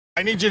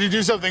I need you to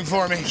do something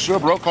for me. Sure,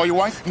 bro. Call your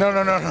wife? No,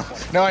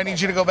 I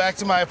need you to go back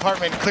to my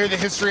apartment, clear the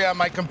history on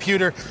my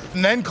computer,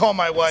 and then call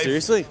my wife.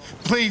 Seriously?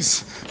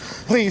 Please.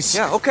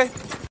 Yeah, okay.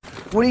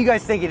 What do you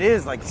guys think it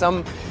is? Like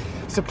some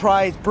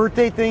surprise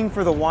birthday thing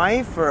for the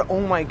wife? Or,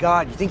 oh my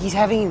God, you think he's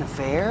having an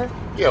affair?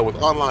 Yeah, with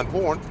online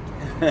porn.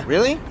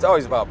 Really? It's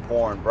always about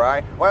porn,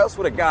 Bri. Why else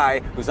would a guy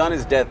who's on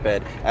his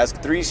deathbed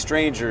ask 3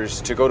 strangers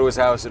to go to his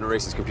house and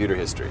erase his computer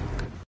history?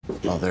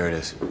 Oh, there it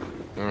is.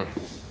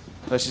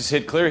 Let's just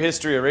hit clear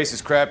history, erase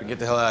his crap, and get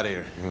the hell out of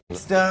here.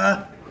 Just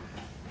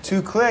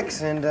 2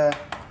 clicks and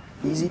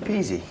easy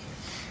peasy.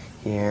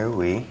 Here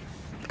we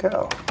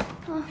go.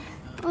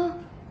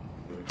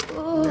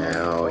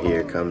 Now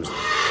here comes.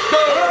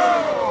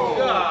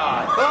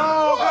 Oh,